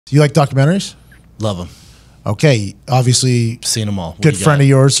Do you like documentaries? Love them. Okay, obviously. Seen them all. Good friend of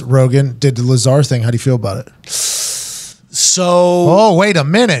yours, Rogan, did the Lazar thing. How do you feel about it? So. Oh, wait a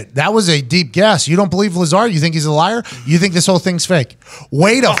minute. That was a deep guess. You don't believe Lazar? You think he's a liar? You think this whole thing's fake?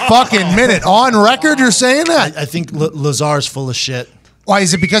 Wait a fucking minute. On record, you're saying that? I think Lazar's full of shit. Why,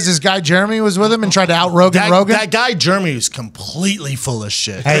 is it because his guy Jeremy was with him and tried to out Rogan? That guy Jeremy is completely full of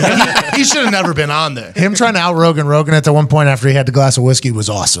shit. Hey, he should have never been on there. Him trying to out Rogan at the one point after he had the glass of whiskey was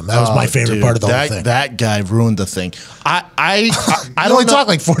awesome. That was my favorite part of the whole thing. That guy ruined the thing. I only talked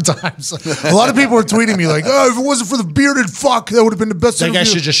like 4 times. A lot of people were tweeting me like, "Oh, if it wasn't for the bearded fuck, that would have been the best." That guy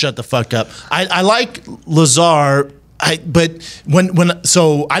should just shut the fuck up. I like Lazar. But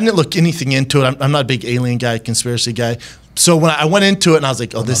so I didn't look anything into it. I'm not a big alien guy, conspiracy guy. So when I went into it and I was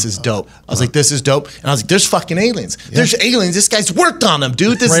like, oh, this is dope. I was like, this is dope. And I was like, there's fucking aliens. Yeah. There's aliens. This guy's worked on them,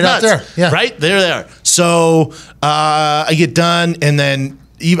 dude. This is nuts. Out there. Yeah. Right? They're there. So I get done and then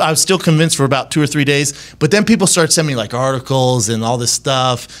I was still convinced for about 2 or 3 days. But then people start sending me like articles and all this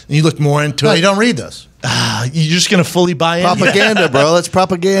stuff. And you look more into it. No, you don't read those. You're just going to fully buy in? Propaganda, bro. That's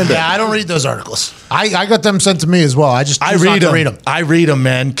propaganda. Yeah, I don't read those articles. I got them sent to me as well. I read them. I read them,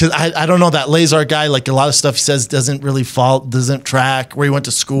 man. Because I don't know, that Lazar guy, like a lot of stuff he says doesn't really doesn't track where he went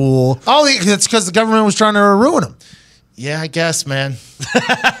to school. Oh, it's because the government was trying to ruin him. Yeah, I guess, man.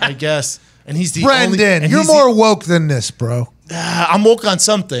 I guess. And he's the Brendan, you're more woke than this, bro. I'm woke on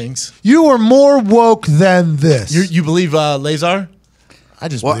some things. You are more woke than this. You believe Lazar? I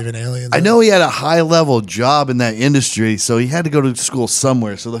just believe in aliens. I know he had a high-level job in that industry, so he had to go to school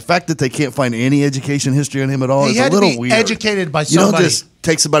somewhere. So the fact that they can't find any education history on him at all is a little weird. Educated by somebody. You don't just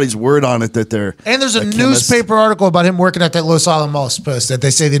take somebody's word on it that they're And there's a newspaper article about him working at that Los Alamos post that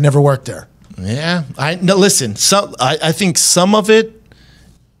they say they never worked there. Yeah. Listen, I think some of it,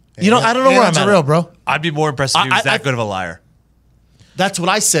 I don't know where I'm at. Real, bro. I'd be more impressed if he was that good of a liar. That's what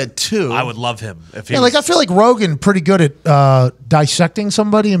I said too. I would love him if he. Yeah, like I feel like Rogan pretty good at dissecting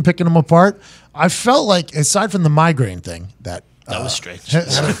somebody and picking them apart. I felt like aside from the migraine thing, that was strange.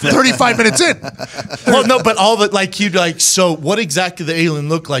 35 minutes in. Well, no, but all of it, like you'd like. So, what exactly the alien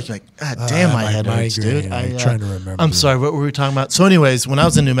looked like? You're like, God damn, my head hurts, dude. I'm trying to remember. I'm sorry. What were we talking about? So, anyways, when I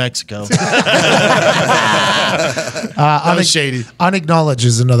was in New Mexico, that was shady. Unacknowledged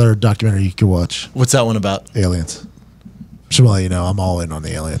is another documentary you could watch. What's that one about? Aliens. Just want to let you know, I'm all in on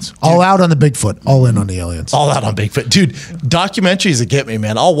the aliens. Dude. All out on the Bigfoot. All in on the aliens. All out on Bigfoot. Dude, documentaries that get me,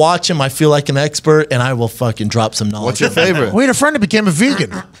 man. I'll watch them. I feel like an expert, and I will fucking drop some knowledge. What's your favorite? We had a friend that became a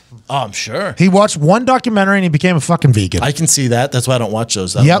vegan. Oh, I'm sure. He watched one documentary, and he became a fucking vegan. I can see that. That's why I don't watch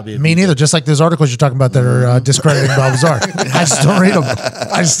those. Yep, me neither. Just like those articles you're talking about that are discrediting Lazar. I just don't read them.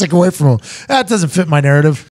 I just stick away from them. That doesn't fit my narrative.